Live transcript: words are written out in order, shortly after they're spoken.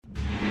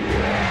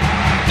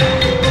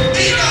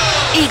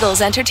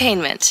Eagles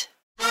Entertainment.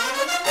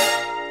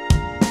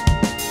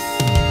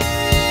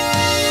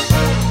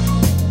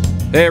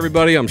 Hey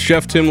everybody, I'm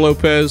Chef Tim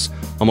Lopez.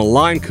 I'm a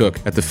line cook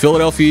at the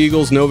Philadelphia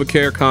Eagles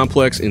NovaCare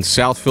Complex in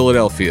South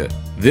Philadelphia.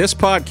 This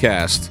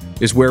podcast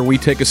is where we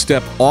take a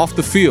step off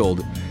the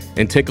field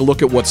and take a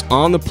look at what's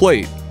on the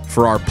plate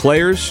for our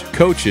players,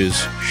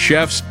 coaches,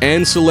 chefs,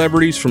 and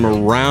celebrities from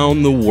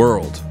around the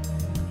world.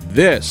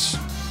 This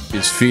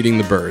is Feeding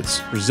the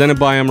Birds, presented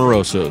by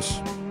Amoroso's.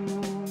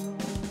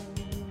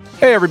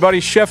 Hey everybody,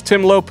 Chef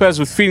Tim Lopez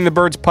with Feeding the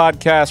Birds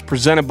podcast,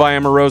 presented by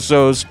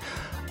Amoroso's.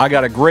 I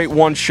got a great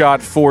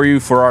one-shot for you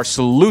for our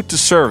Salute to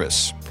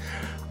Service.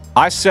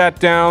 I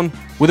sat down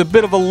with a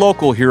bit of a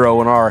local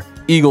hero in our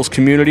Eagles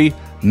community,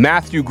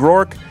 Matthew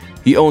Groark.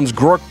 He owns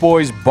Groark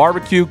Boys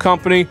Barbecue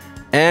Company,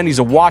 and he's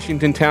a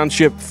Washington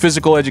Township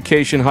physical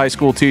education high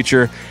school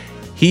teacher.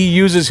 He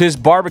uses his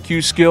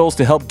barbecue skills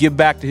to help give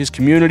back to his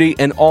community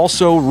and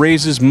also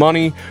raises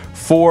money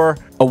for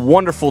a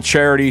wonderful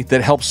charity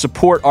that helps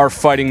support our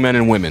fighting men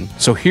and women.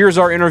 So here's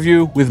our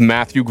interview with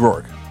Matthew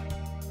Groark.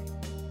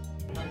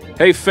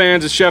 Hey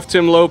fans, it's Chef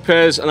Tim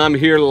Lopez, and I'm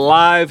here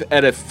live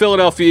at a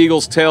Philadelphia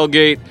Eagles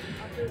tailgate.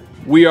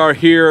 We are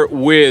here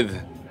with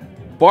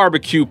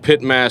barbecue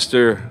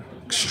pitmaster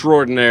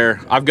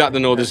extraordinaire. I've gotten to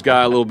know this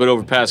guy a little bit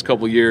over the past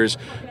couple years.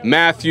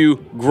 Matthew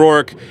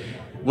Groark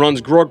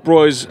runs Groark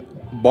Boys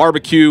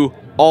Barbecue,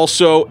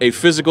 also a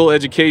physical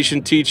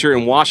education teacher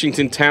in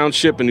Washington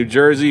Township in New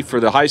Jersey for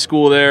the high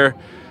school there.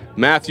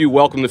 Matthew,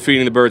 welcome to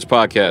Feeding the Birds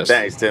podcast.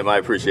 Thanks, Tim. I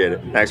appreciate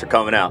it. Thanks for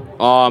coming out.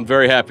 Oh, I'm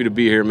very happy to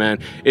be here, man.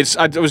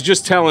 I was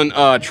just telling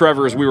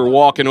Trevor as we were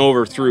walking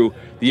over through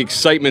the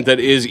excitement that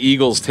is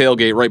Eagles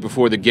tailgate right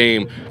before the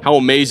game, how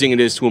amazing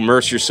it is to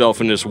immerse yourself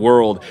in this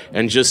world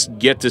and just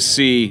get to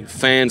see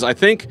fans, I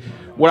think,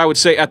 what I would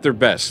say at their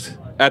best,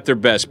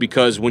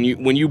 because when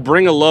you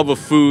bring a love of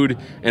food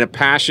and a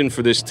passion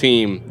for this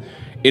team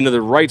into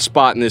the right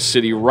spot in this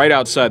city, right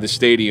outside the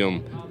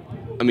stadium,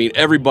 I mean,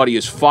 everybody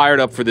is fired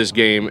up for this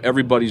game.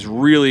 Everybody's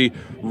really,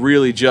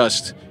 really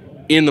just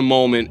in the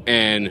moment,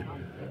 and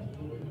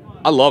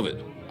I love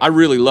it. I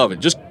really love it.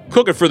 Just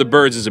cooking for the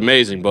Birds is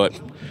amazing, but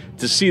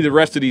to see the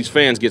rest of these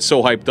fans get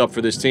so hyped up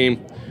for this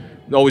team,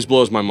 it always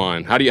blows my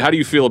mind. How do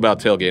you feel about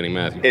tailgating,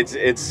 Matthew?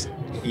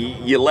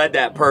 You led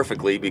that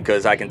perfectly,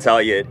 because I can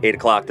tell you at 8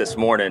 o'clock this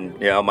morning,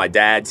 my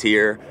dad's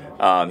here.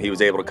 He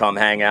was able to come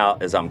hang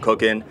out as I'm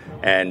cooking,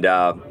 and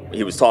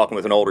he was talking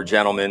with an older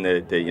gentleman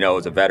that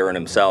is a veteran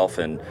himself,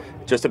 and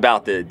just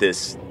about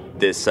this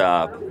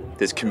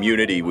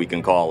community, we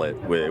can call it,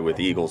 with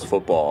Eagles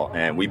football.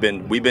 And we've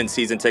been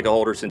season ticket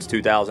holders since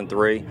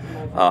 2003,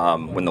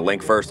 when the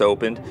link first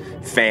opened.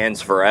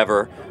 Fans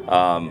forever.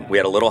 We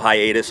had a little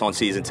hiatus on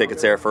season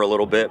tickets there for a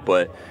little bit,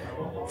 but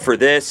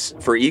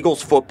for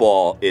Eagles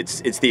football,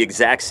 it's the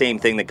exact same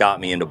thing that got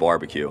me into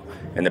barbecue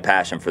and the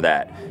passion for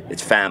that.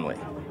 It's family.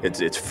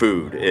 It's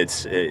food.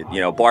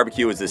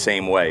 Barbecue is the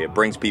same way. It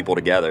brings people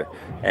together.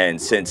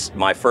 And since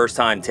my first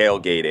time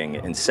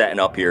tailgating and setting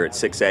up here at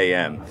 6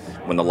 a.m.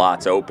 when the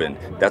lots open,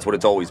 that's what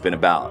it's always been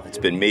about. It's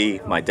been me,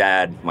 my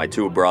dad, my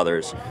two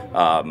brothers.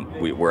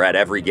 We're at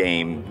every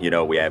game.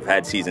 We have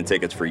had season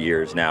tickets for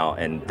years now,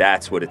 and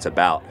that's what it's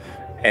about.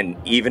 And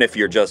even if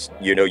you're just,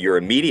 your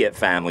immediate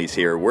family's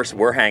here,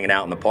 we're hanging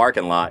out in the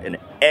parking lot, and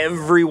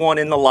everyone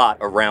in the lot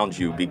around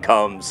you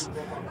becomes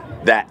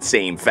that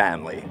same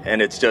family. And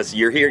it's just,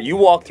 you're here, you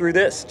walk through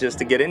this just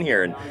to get in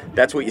here, and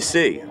that's what you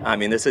see. I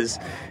mean, it's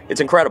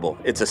incredible.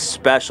 It's a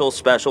special,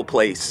 special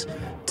place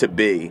to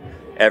be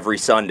every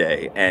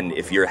Sunday. And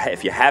if you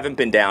haven't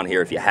been down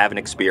here, if you haven't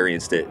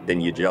experienced it,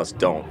 then you just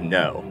don't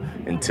know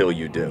until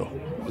you do.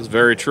 It's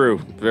very true.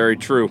 Very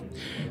true.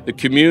 The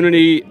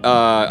community,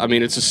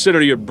 it's a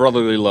city of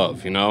brotherly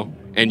love,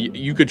 and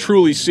you could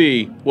truly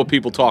see what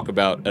people talk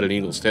about at an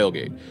Eagles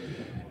tailgate.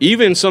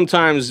 Even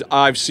sometimes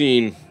I've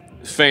seen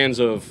fans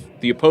of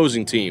the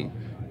opposing team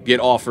get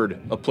offered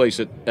a place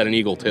at an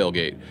Eagle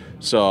tailgate.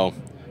 So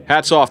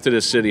hats off to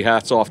this city,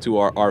 hats off to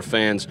our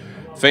fans.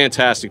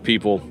 Fantastic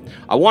people.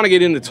 I want to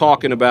get into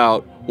talking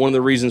about one of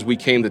the reasons we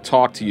came to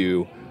talk to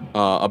you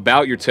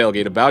about your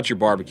tailgate, about your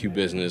barbecue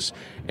business,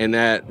 and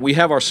that we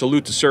have our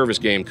Salute to Service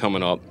game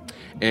coming up.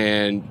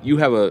 And you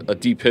have a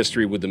deep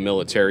history with the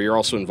military. You're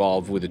also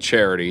involved with a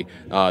charity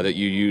that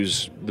you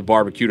use the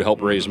barbecue to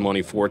help raise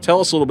money for. Tell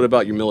us a little bit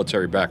about your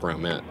military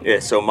background, Matt. Yeah,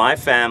 so my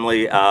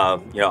family,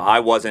 I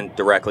wasn't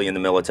directly in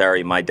the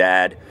military. My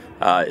dad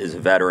is a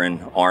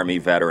veteran, Army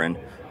veteran.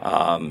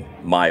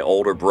 My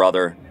older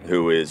brother,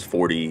 who is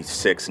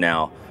 46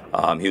 now,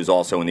 he was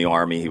also in the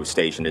Army. He was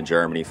stationed in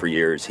Germany for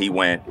years. He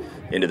went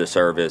into the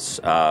service,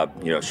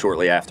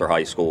 shortly after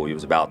high school. He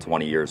was about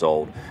 20 years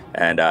old,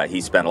 and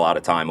he spent a lot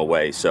of time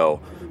away. So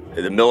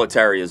the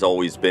military has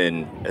always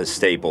been a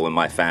staple in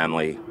my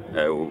family.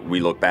 We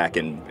look back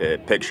in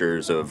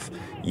pictures of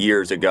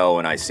years ago,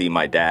 and I see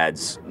my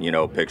dad's,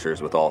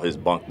 pictures with all his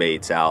bunk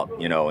mates out,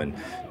 and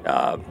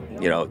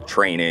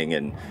training,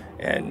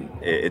 and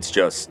it's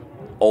just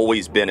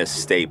always been a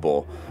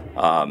staple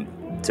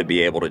to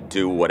be able to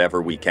do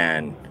whatever we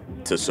can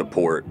to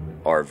support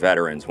our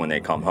veterans when they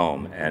come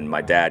home. And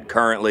my dad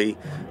currently,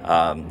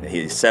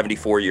 he's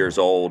 74 years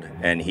old,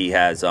 and he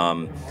has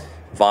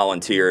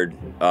volunteered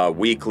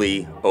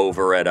weekly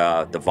over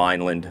at the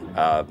Vineland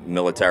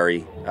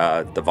military,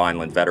 the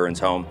Vineland Veterans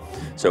Home.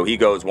 So he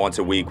goes once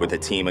a week with a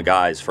team of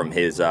guys from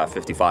his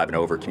 55 and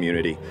over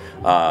community.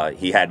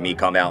 He had me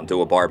come out and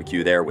do a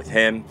barbecue there with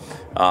him.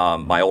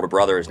 My older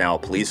brother is now a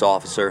police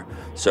officer,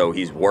 so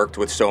he's worked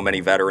with so many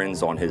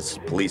veterans on his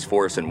police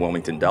force in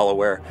Wilmington,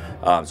 Delaware.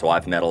 So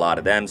I've met a lot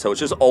of them. So it's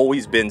just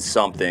always been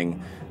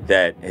something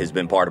that has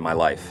been part of my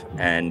life.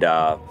 And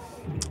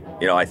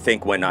you know, I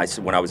think when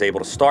I was able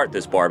to start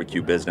this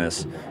barbecue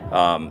business,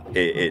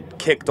 it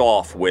kicked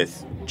off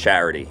with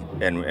charity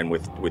and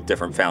with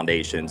different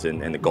foundations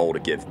and the goal to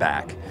give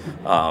back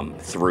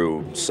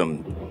through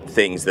some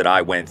things that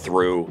I went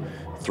through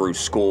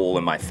school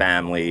and my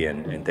family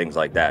and things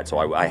like that.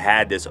 So I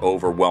had this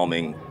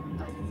overwhelming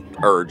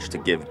urge to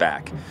give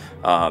back.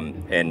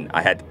 And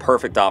I had the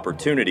perfect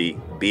opportunity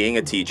being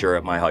a teacher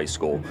at my high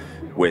school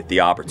with the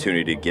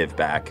opportunity to give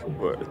back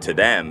to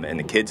them and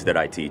the kids that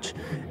I teach,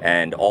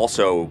 and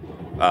also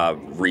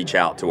reach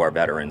out to our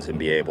veterans and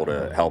be able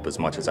to help as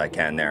much as I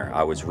can there.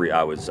 I was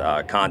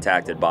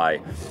contacted by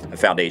a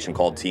foundation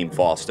called Team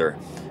Foster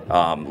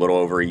a little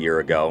over a year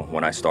ago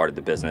when I started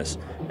the business,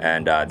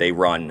 and they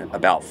run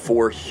about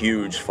 4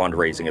 huge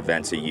fundraising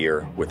events a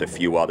year with a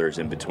few others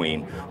in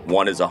between.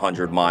 One is a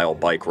 100-mile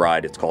bike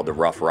ride. It's called the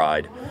Rough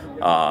Ride.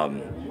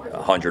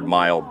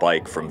 100-mile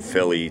bike from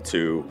Philly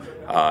to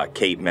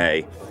Cape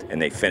May,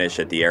 and they finish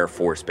at the Air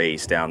Force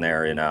Base down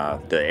there in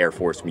the Air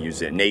Force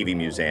Museum, Navy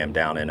Museum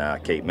down in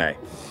Cape May,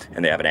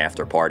 and they have an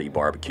after-party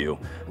barbecue.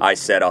 I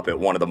set up at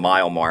one of the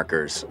mile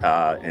markers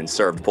and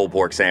served pulled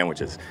pork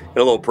sandwiches. Get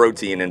a little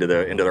protein into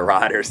the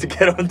riders to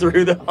get them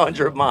through the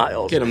 100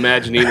 miles. I can't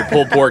imagine eating a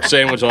pulled pork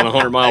sandwich on a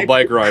 100-mile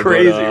bike ride.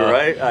 Crazy,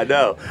 right? I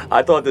know.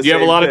 I thought the same thing. You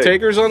have a lot of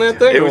takers on that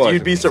thing?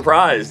 You'd be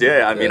surprised.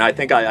 Yeah, I mean, I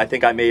think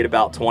I made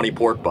about 20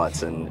 pork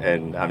butts, and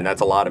I mean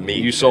that's a lot of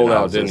meat. You sold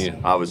out, didn't you?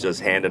 I was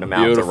just handing them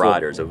out to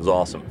riders. It was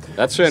awesome.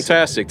 That's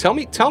fantastic. Tell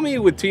me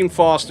with Team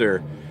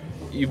Foster,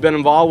 you've been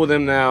involved with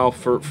them now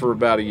for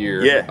about a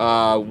year.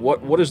 Yeah.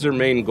 What is their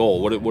main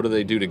goal? What do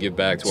they do to give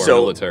back to our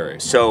military?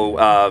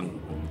 So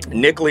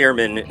Nick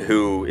Learman,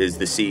 who is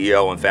the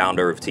CEO and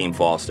founder of Team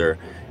Foster,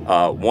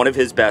 one of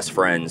his best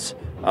friends,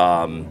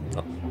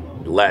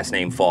 last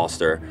name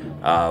Foster,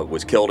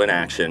 was killed in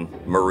action,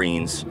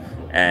 Marines,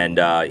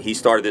 and he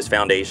started this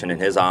foundation in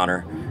his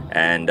honor.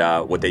 And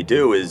what they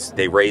do is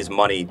they raise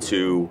money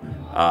to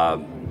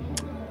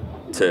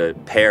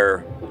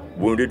pair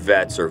wounded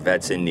vets or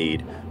vets in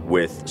need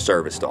with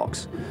service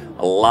dogs.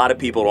 A lot of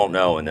people don't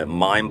know, and the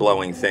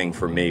mind-blowing thing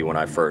for me when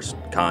I first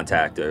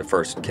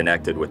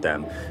connected with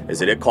them is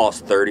that it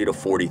costs $30,000 to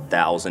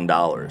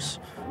 $40,000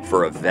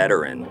 for a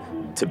veteran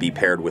to be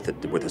paired with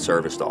a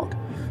service dog.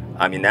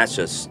 I mean, that's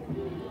just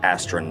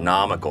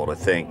astronomical to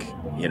think,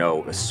 you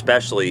know,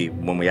 especially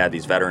when we have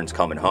these veterans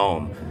coming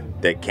home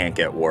that can't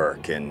get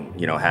work and,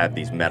 you know, have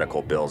these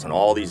medical bills and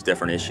all these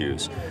different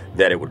issues,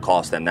 that it would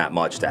cost them that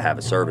much to have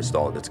a service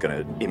dog that's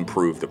going to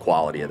improve the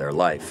quality of their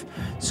life.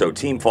 So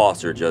Team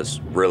Foster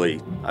just really,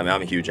 I mean,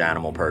 I'm a huge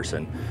animal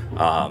person.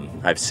 I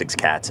have 6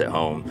 cats at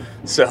home.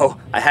 So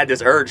I had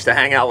this urge to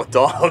hang out with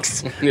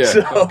dogs. Yeah,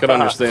 so, I can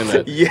understand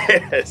that.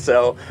 Yeah,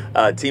 so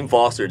Team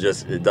Foster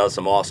just does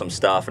some awesome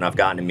stuff, and I've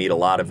gotten to meet a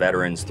lot of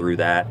veterans through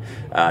that.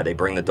 They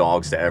bring the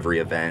dogs to every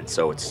event,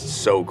 so it's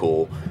so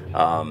cool.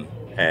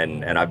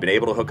 And I've been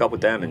able to hook up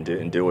with them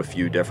and do a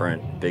few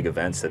different big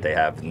events that they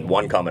have. And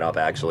one coming up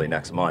actually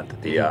next month.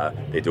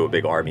 They do a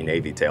big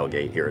Army-Navy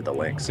tailgate here at the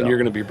Link. So and you're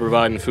going to be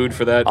providing food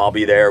for that? I'll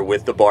be there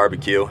with the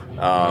barbecue.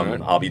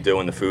 Right. I'll be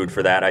doing the food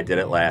for that. I did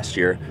it last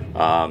year.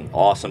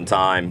 Awesome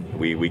time.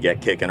 We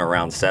get kicking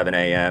around 7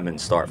 a.m.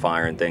 and start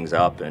firing things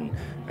up, and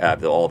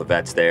have all the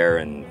vets there,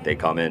 and they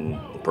come in,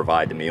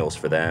 provide the meals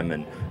for them.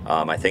 And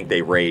I think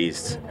they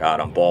raised,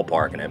 I'm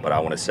ballparking it, but I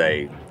want to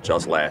say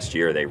just last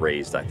year they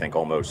raised, I think,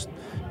 almost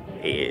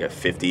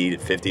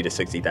 $50,000 to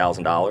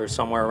 $60,000,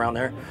 somewhere around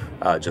there,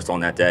 just on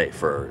that day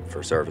for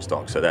service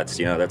dogs. So that's,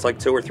 you know, that's like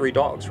 2 or 3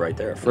 dogs right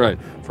there for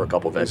a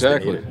couple of vets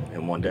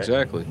in one day.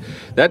 Exactly.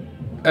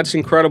 That's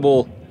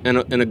incredible. And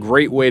a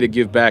great way to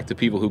give back to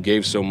people who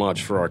gave so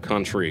much for our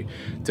country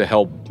to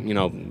help, you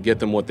know, get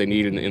them what they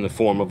need in the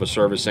form of a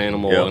service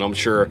animal. Yep. And I'm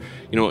sure,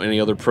 you know,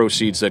 any other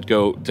proceeds that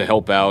go to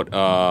help out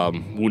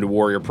Wounded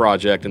Warrior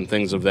Project and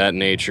things of that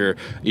nature.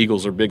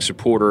 Eagles are a big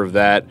supporter of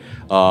that.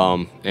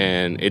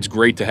 And it's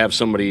great to have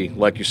somebody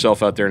like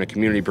yourself out there in the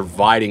community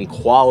providing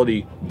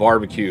quality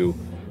barbecue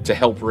to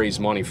help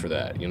raise money for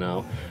that, you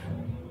know.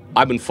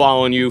 I've been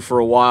following you for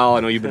a while. I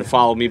know you've been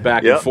following me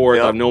back and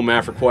forth. I've known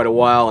Matt for quite a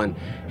while, and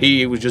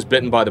he was just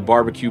bitten by the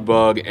barbecue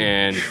bug.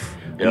 And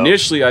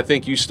initially, I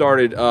think you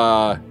started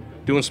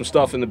doing some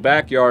stuff in the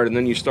backyard, and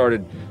then you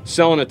started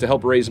selling it to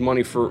help raise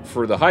money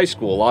for the high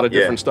school. A lot of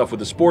different stuff with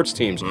the sports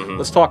teams.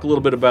 Let's talk a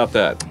little bit about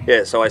that.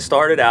 Yeah, so I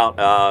started out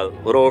a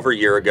little over a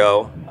year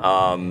ago,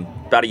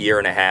 about a year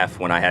and a half,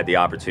 when I had the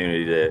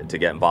opportunity to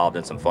get involved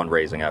in some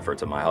fundraising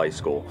efforts at my high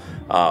school.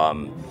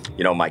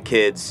 My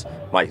kids,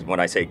 when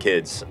I say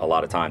kids, a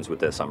lot of times with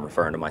this, I'm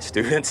referring to my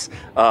students,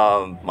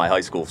 my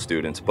high school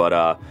students. But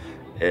a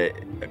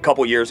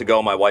couple years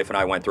ago, my wife and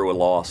I went through a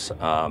loss.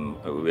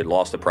 We had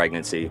lost a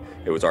pregnancy.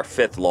 It was our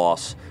 5th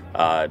loss.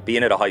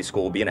 Being at a high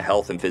school, being a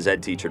health and phys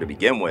ed teacher to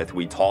begin with,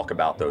 we talk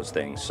about those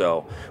things.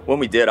 So when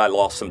we did, I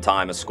lost some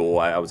time at school.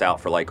 I was out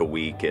for like a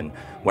week, and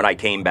when I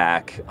came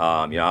back,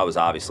 I was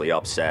obviously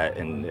upset,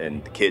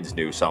 and the kids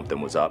knew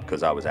something was up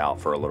because I was out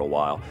for a little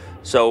while.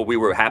 So we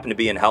happened to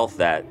be in health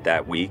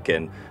that week,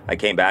 and I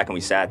came back and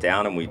we sat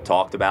down and we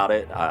talked about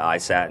it. I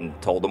sat and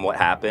told them what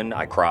happened.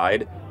 I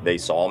cried. They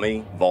saw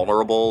me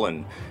vulnerable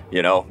and,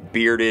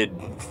 bearded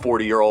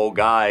 40-year-old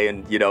guy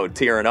and,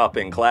 tearing up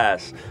in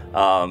class.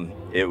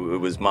 It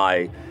was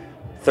my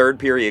 3rd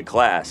period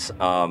class.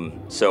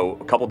 So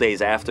a couple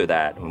days after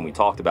that, when we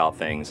talked about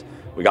things,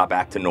 we got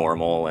back to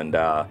normal. And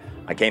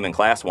I came in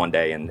class one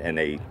day, and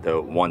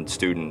the one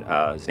student,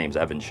 his name's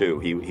Evan Chu,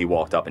 he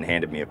walked up and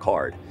handed me a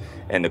card.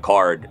 And the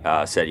card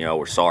said,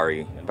 we're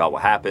sorry about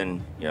what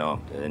happened,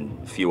 and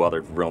a few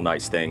other real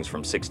nice things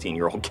from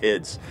 16-year-old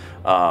kids.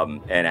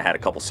 And it had a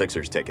couple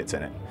Sixers tickets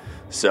in it.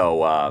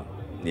 So,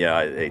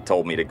 they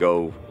told me to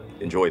go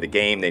enjoy the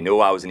game. They knew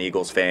I was an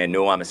Eagles fan,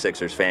 knew I'm a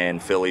Sixers fan,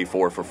 Philly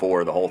 4 for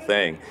 4, the whole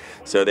thing.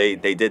 So they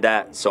did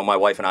that so my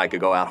wife and I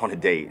could go out on a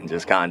date and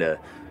just kind of,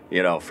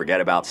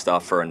 forget about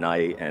stuff for a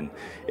night. And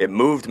it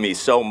moved me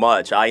so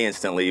much. I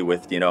instantly,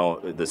 with,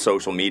 the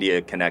social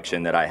media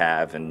connection that I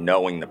have and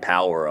knowing the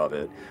power of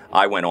it,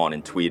 I went on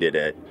and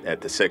tweeted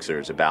at the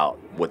Sixers about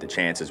what the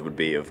chances would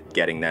be of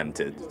getting them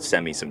to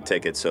send me some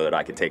tickets so that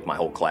I could take my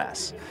whole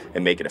class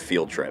and make it a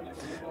field trip.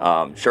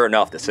 Sure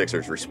enough, the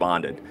Sixers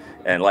responded.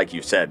 And like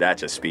you said, that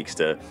just speaks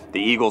to the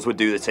Eagles would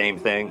do the same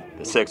thing.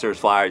 The Sixers,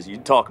 Flyers, you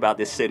talk about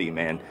this city,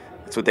 man.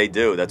 That's what they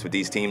do. That's what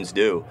these teams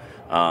do.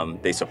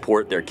 They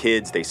support their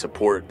kids. They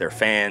support their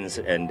fans.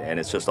 And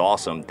it's just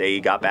awesome. They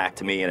got back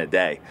to me in a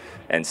day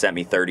and sent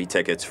me 30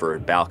 tickets for a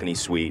balcony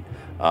suite.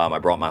 I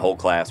brought my whole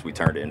class. We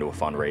turned it into a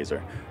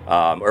fundraiser.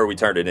 Or we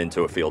turned it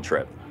into a field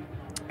trip.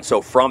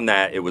 So from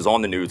that, it was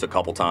on the news a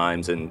couple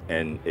times, and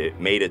it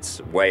made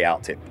its way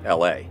out to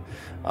L.A.,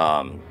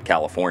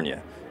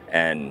 California.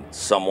 And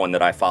someone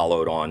that I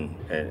followed on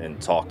and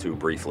talked to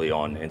briefly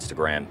on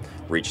Instagram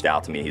reached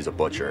out to me. He's a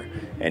butcher.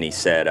 And he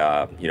said,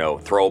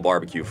 throw a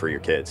barbecue for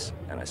your kids.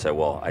 And I said,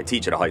 well, I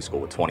teach at a high school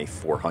with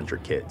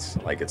 2,400 kids.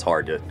 Like, it's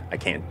hard to, I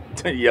can't,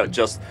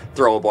 just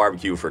throw a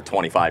barbecue for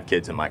 25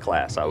 kids in my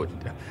class. I would,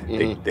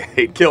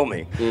 they'd kill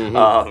me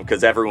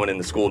because everyone in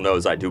the school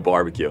knows I do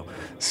barbecue.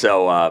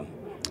 So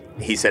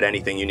he said,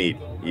 anything you need.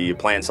 You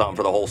plan something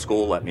for the whole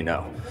school, let me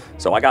know.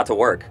 So I got to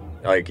work.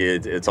 Like,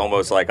 it's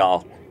almost like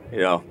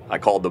I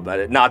called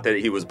not that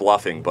he was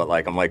bluffing, but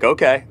I'm like,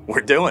 okay,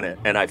 we're doing it.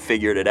 And I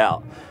figured it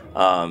out.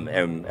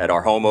 And at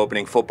our home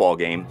opening football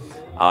game,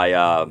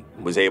 I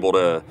was able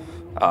to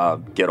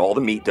get all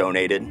the meat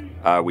donated.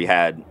 We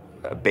had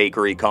a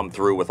bakery come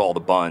through with all the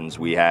buns.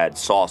 We had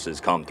sauces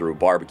come through.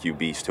 Barbecue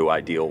Beast, who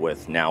I deal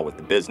with now with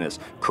the business.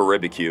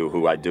 Caribbeque,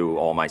 who I do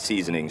all my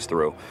seasonings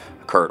through.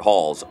 Kurt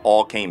Halls,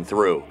 all came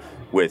through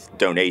with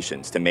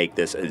donations to make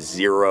this a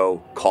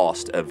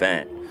zero-cost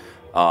event.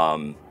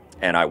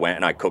 And I went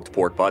and I cooked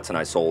pork butts and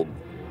I sold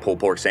pulled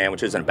pork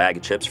sandwiches and a bag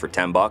of chips for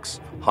 $10,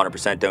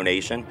 100%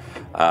 donation.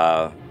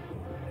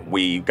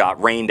 We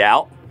got rained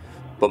out,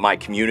 but my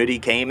community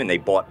came and they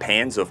bought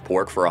pans of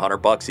pork for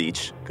 $100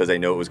 each because they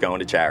knew it was going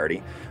to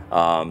charity.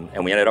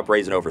 And we ended up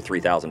raising over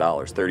 $3,000,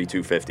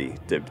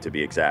 $3,250 to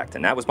be exact.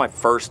 And that was my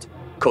first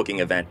cooking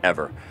event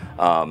ever.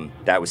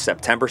 That was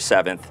September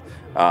 7th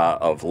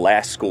of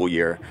last school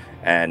year,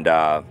 and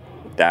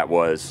that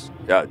was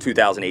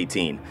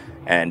 2018.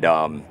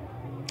 And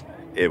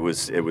it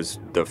was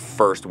the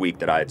first week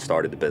that I had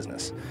started the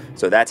business.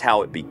 So that's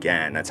how it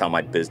began. That's how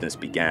my business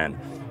began.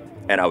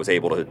 And I was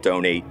able to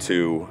donate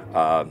to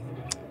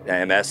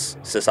MS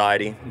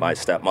Society. My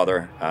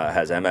stepmother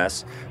has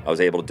MS. I was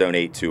able to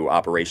donate to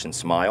Operation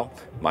Smile.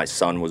 My oldest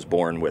son was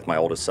born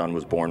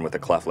with a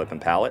cleft lip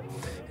and palate.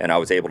 And I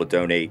was able to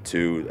donate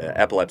to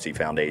Epilepsy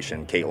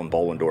Foundation, Caitlin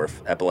Bollendorf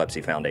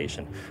Epilepsy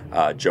Foundation.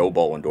 Joe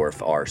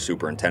Bollendorf, our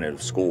superintendent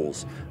of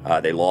schools,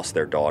 they lost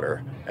their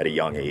daughter at a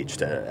young age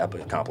to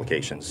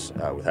complications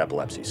with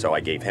epilepsy. So I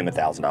gave him a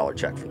 $1,000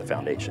 check for the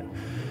foundation.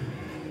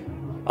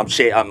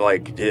 I'm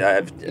like, I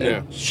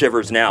have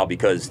shivers now,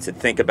 because to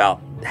think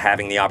about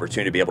having the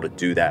opportunity to be able to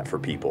do that for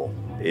people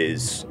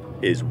is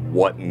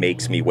what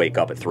makes me wake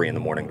up at 3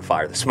 a.m. to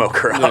fire the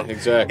smoker up. Yeah,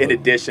 exactly. In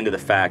addition to the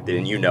fact that,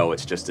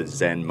 it's just a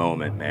zen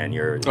moment, man.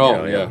 You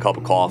have a cup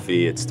of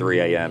coffee, it's 3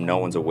 a.m., no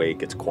one's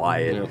awake, it's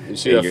quiet. Yeah. You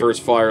see that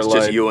first firelight.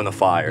 It's just you and the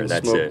fire,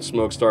 that's it.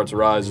 Smoke starts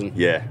rising.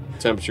 Yeah.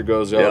 Temperature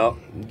goes up.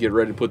 Get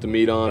ready to put the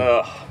meat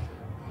on.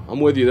 I'm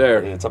with you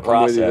there. It's a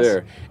process. I'm with you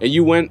there. And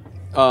you went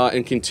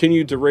and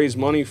continued to raise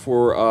money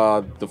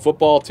for the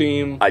football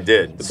team. I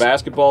did. The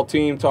basketball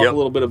team. Talk a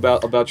little bit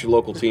about your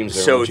local teams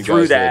there. So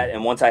through that,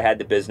 and once I had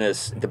the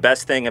business, the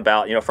best thing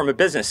about, from a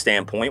business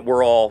standpoint,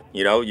 we're all,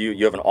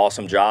 you have an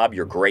awesome job,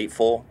 you're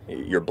grateful,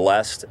 you're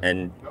blessed,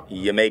 and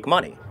you make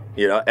money.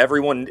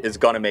 Everyone is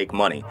going to make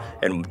money,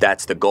 and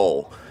that's the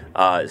goal.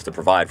 Is to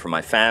provide for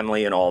my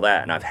family and all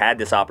that. And I've had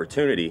this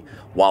opportunity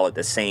while at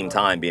the same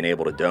time being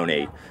able to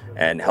donate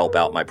and help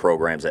out my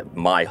programs at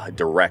my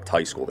direct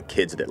high school, the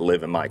kids that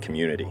live in my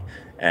community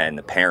and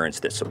the parents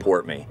that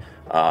support me.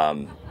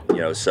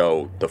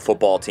 So the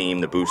football team,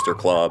 the Booster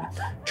Club,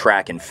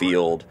 track and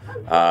field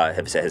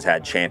has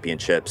had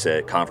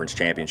conference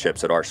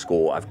championships at our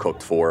school I've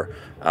cooked for.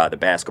 The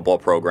basketball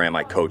program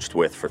I coached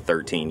with for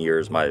 13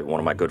 years. One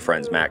of my good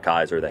friends, Matt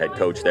Kaiser, the head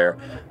coach there,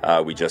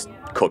 we just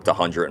cooked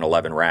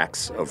 111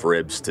 racks of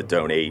ribs to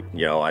donate.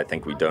 I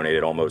think we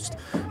donated almost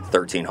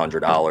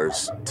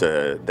 $1,300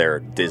 to their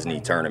Disney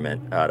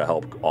tournament to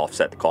help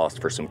offset the cost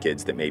for some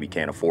kids that maybe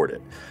can't afford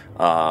it.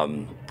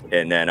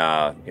 And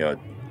then,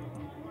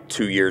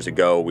 2 years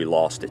ago, we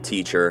lost a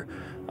teacher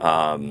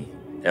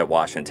at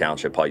Washington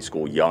Township High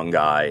School, young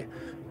guy,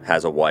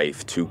 has a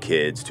wife, 2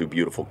 kids, 2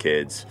 beautiful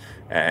kids.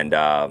 And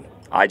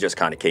I just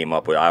kind of came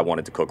up with, I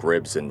wanted to cook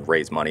ribs and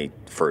raise money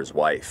for his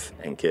wife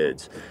and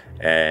kids.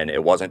 And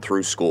it wasn't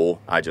through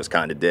school. I just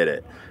kind of did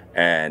it.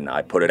 And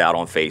I put it out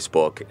on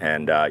Facebook.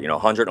 And,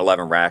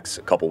 111 racks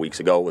a couple weeks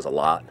ago was a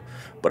lot.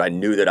 But I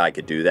knew that I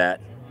could do that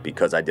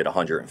because I did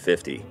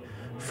 150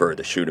 for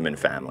the Schudeman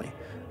family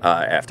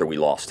after we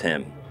lost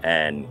him.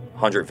 And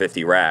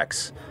 150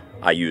 racks,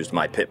 I used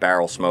my pit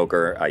barrel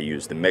smoker, I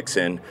used the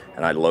mixin,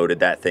 and I loaded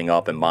that thing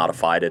up and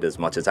modified it as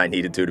much as I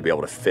needed to be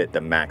able to fit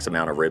the max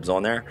amount of ribs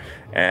on there.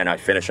 And I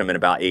finished them in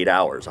about 8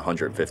 hours,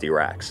 150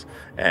 racks.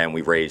 And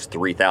we raised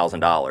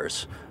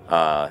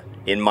 $3,000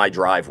 in my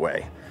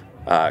driveway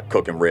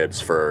cooking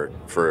ribs for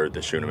the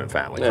Schuneman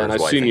family. Yeah, and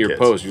I've seen your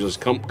post. You just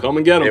come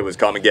and get them. It was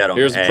come and get them.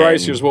 Here's the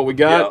price. Here's what we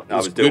got. I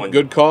was doing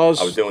good cause.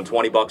 I was doing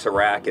 $20 a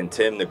rack. And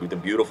Tim, the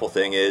beautiful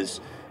thing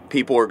is,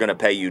 people are going to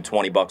pay you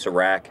 $20 a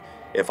rack.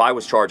 If I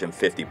was charging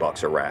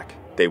 $50 a rack,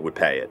 they would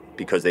pay it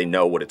because they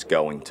know what it's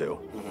going to.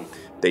 Mm-hmm.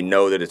 They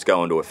know that it's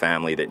going to a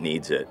family that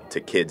needs it, to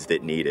kids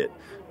that need it.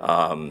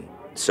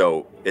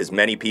 So as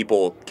many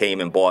people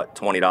came and bought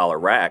 $20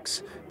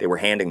 racks, they were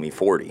handing me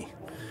 40.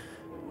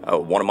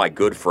 One of my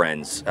good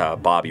friends,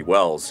 Bobby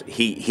Wells,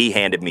 he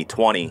handed me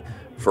 20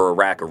 for a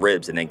rack of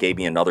ribs and then gave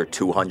me another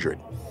 200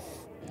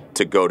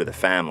 to go to the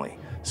family.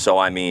 So,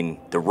 I mean,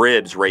 the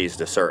ribs raised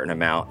a certain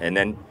amount, and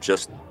then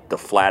just the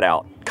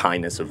flat-out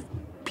kindness of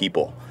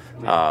people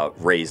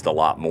raised a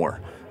lot more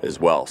as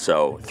well.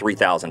 So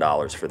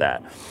 $3,000 for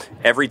that.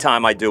 Every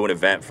time I do an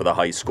event for the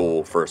high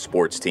school, for a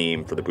sports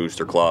team, for the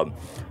Booster Club,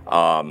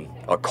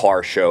 a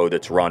car show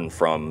that's run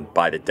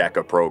by the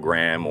DECA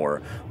program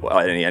or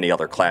any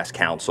other class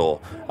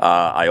council,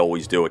 I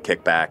always do a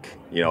kickback,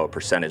 a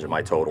percentage of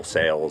my total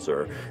sales,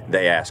 or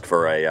they ask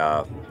for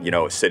a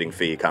sitting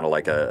fee, kind of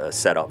like a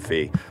setup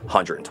fee,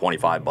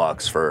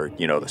 $125 for,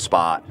 the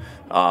spot.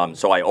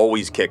 So I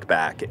always kick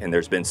back, and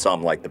there's been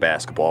some like the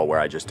basketball where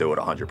I just do it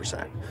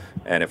 100%.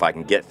 And if I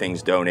can get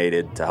things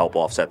donated to help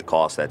offset the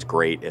cost, that's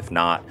great. If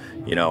not,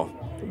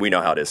 we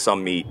know how it is.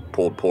 Some meat,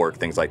 pulled pork,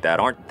 things like that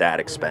aren't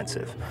that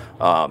expensive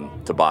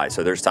to buy.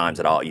 So there's times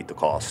that I'll eat the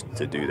cost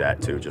to do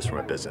that too, just from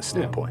a business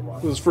standpoint.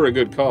 It was for a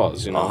good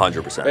cause,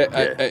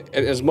 100%.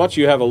 As much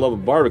you have a love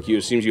of barbecue,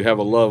 it seems you have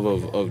a love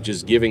of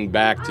just giving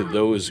back to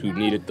those who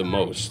need it the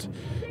most.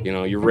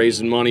 You're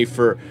raising money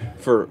for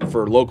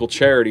local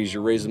charities.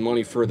 You're raising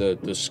money for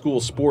the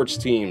school sports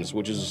teams,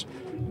 which is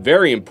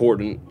very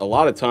important a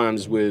lot of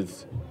times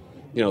with,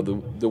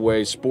 the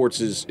way sports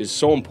is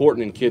so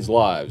important in kids'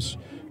 lives.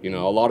 A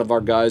lot of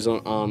our guys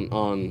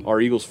on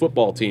our Eagles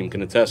football team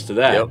can attest to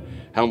that. Yep.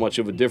 How much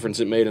of a difference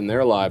it made in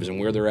their lives and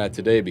where they're at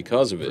today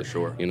because of it.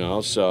 For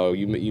sure. So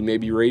you may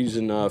be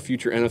raising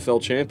future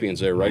NFL champions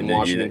there, right in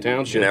Washington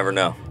Township. You never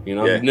know. You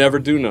never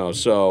do know.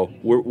 So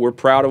we're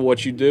proud of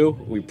what you do.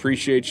 We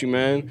appreciate you,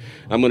 man.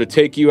 I'm going to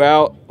take you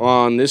out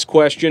on this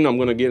question. I'm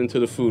going to get into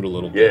the food a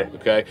little bit. Yeah.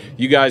 Okay.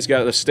 You guys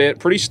got a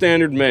pretty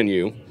standard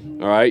menu.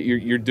 All right,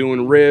 you're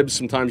doing ribs.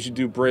 Sometimes you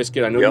do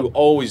brisket. I know you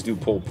always do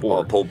pulled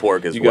pork. Pulled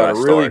pork is where I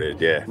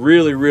started. Yeah,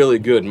 really, really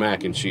good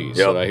mac and cheese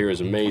that I hear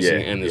is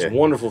amazing, and this yeah.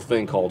 wonderful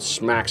thing called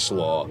smack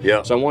slaw.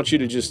 Yeah. So I want you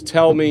to just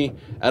tell me,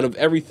 out of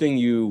everything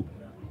you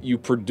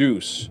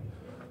produce,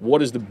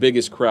 what is the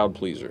biggest crowd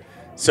pleaser?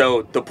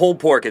 So the pulled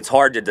pork, it's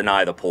hard to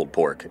deny the pulled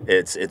pork.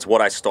 It's what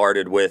I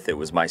started with. It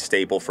was my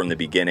staple from the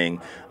beginning.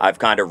 I've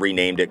kind of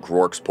renamed it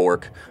Groark's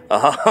pork.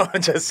 It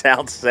just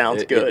sounds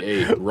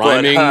good.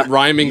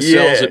 Rhyming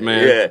sells it,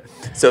 man.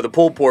 Yeah. So the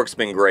pulled pork's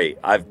been great.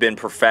 I've been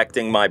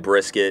perfecting my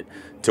brisket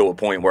to a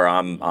point where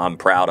I'm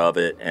proud of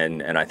it,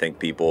 and I think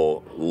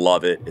people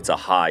love it. It's a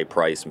high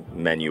price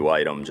menu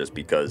item just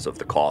because of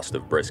the cost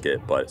of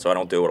brisket, so I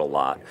don't do it a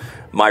lot.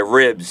 My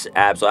ribs,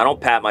 absolutely. I don't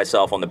pat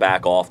myself on the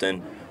back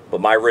often. But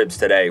my ribs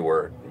today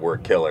were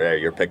killer. Hey,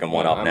 you're picking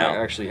one up now.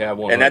 I actually have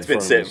one. And that's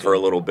been sitting for a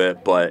little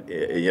bit, but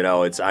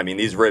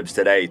these ribs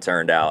today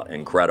turned out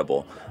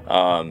incredible.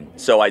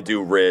 So I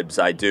do ribs.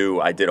 I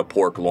did a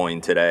pork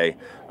loin today.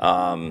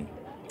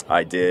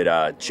 I did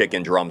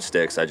chicken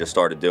drumsticks. I just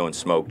started doing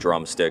smoked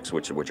drumsticks,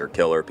 which are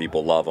killer.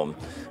 People love them.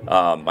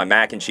 My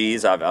mac and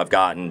cheese, I've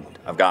gotten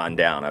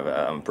down.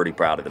 I'm pretty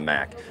proud of the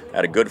mac. I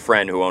had a good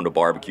friend who owned a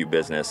barbecue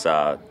business,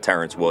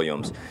 Terrence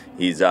Williams.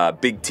 He's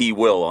Big T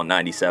Will on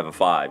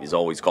 97.5. He's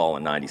always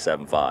calling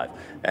 97.5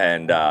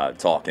 and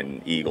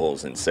talking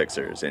Eagles and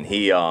Sixers. And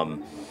he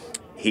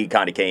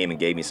kind of came and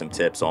gave me some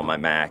tips on my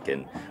mac,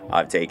 and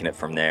I've taken it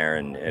from there,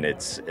 and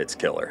it's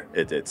killer.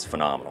 It's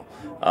phenomenal.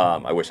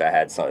 I wish I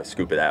had a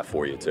scoop of that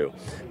for you too,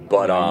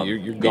 but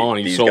you're gone.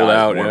 You sold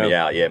out.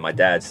 Yeah. My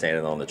dad's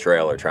standing on the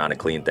trailer trying to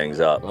clean things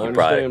up. I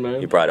understand,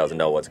 man. He probably doesn't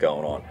know what's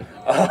going on.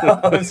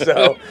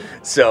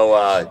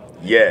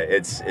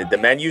 The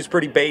menu's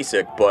pretty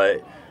basic,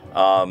 but.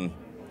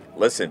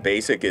 Listen,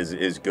 basic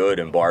is good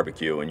in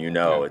barbecue, and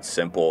it's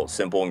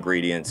simple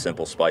ingredients,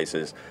 simple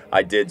spices.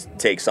 I did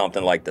take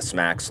something like the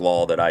Smack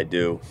Slaw that I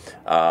do.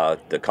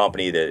 The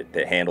company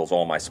that handles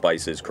all my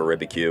spices,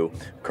 Caribbean,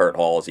 Kurt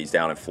Halls, he's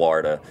down in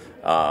Florida.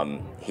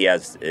 He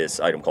has this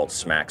item called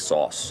Smack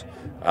Sauce,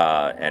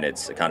 and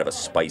it's kind of a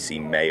spicy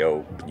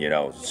mayo,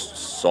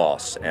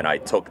 sauce. And I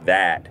took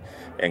that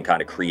and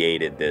kind of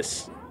created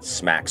this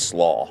Smack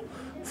Slaw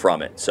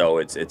from it. So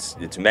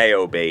it's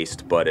mayo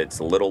based, but it's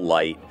a little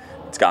light.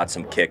 It's got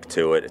some kick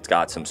to it. It's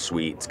got some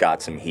sweet. It's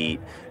got some heat,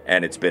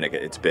 and it's been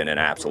an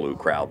absolute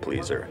crowd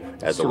pleaser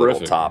as a little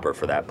topper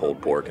for that pulled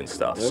pork and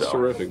stuff. That's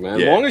terrific, man.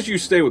 Yeah. As long as you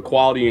stay with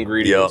quality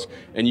ingredients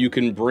and you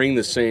can bring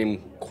the same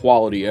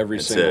quality every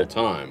single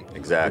time,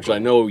 exactly, which I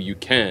know you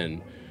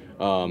can.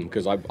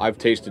 Because I've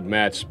tasted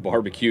Matt's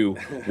barbecue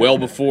well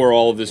before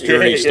all of this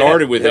journey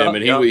started with him,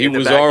 and he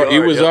was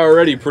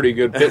already pretty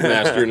good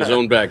pitmaster in his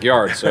own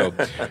backyard. So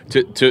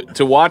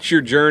to watch your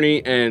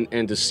journey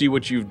and to see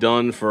what you've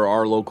done for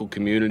our local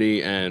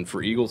community and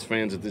for Eagles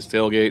fans at this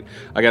tailgate,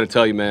 I got to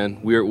tell you, man,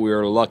 we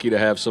are lucky to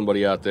have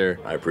somebody out there.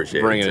 I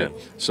appreciate bringing it.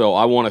 So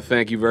I want to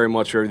thank you very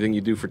much for everything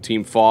you do for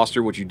Team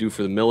Foster, what you do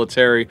for the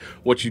military,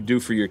 what you do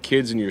for your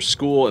kids in your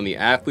school and the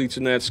athletes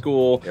in that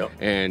school,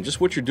 and just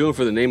what you're doing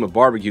for the name of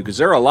barbecue. Because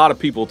there are a lot of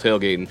people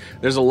tailgating.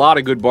 There's a lot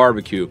of good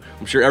barbecue.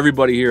 I'm sure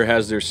everybody here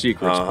has their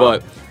secrets,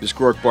 but this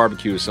Groark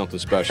barbecue is something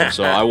special.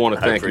 So I want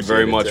to thank you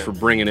very much for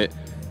bringing it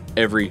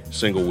every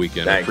single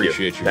weekend. I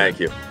appreciate you. Thank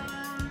you.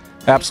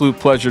 Absolute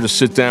pleasure to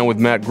sit down with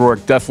Matt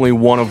Groark. Definitely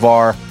one of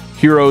our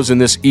heroes in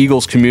this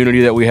Eagles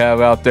community that we have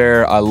out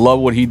there. I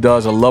love what he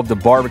does. I love the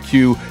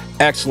barbecue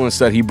excellence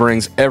that he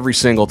brings every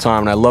single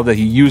time, and I love that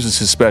he uses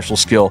his special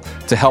skill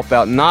to help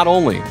out not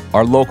only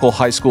our local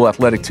high school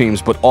athletic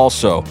teams, but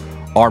also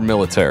our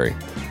military.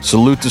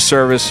 Salute to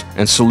service,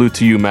 and salute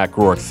to you, Matt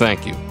Groark.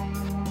 Thank you.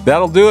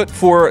 That'll do it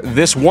for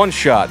this one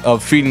shot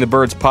of Feeding the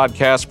Birds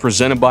podcast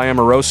presented by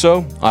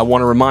Amoroso. I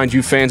want to remind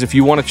you fans, if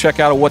you want to check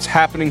out what's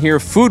happening here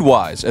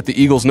food-wise at the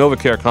Eagles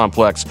NovaCare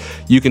Complex,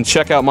 you can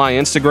check out my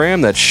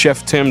Instagram, that's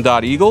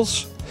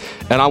cheftim.eagles.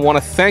 And I want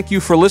to thank you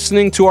for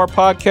listening to our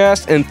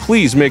podcast, and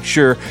please make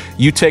sure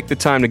you take the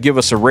time to give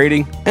us a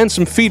rating and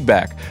some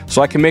feedback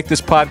so I can make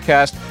this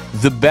podcast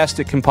the best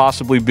it can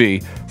possibly be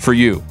for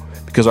you,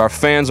 because our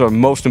fans are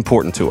most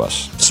important to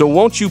us. So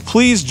won't you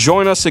please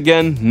join us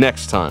again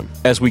next time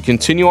as we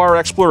continue our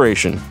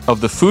exploration of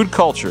the food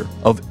culture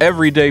of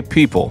everyday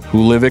people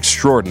who live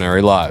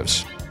extraordinary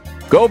lives.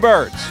 Go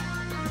Birds!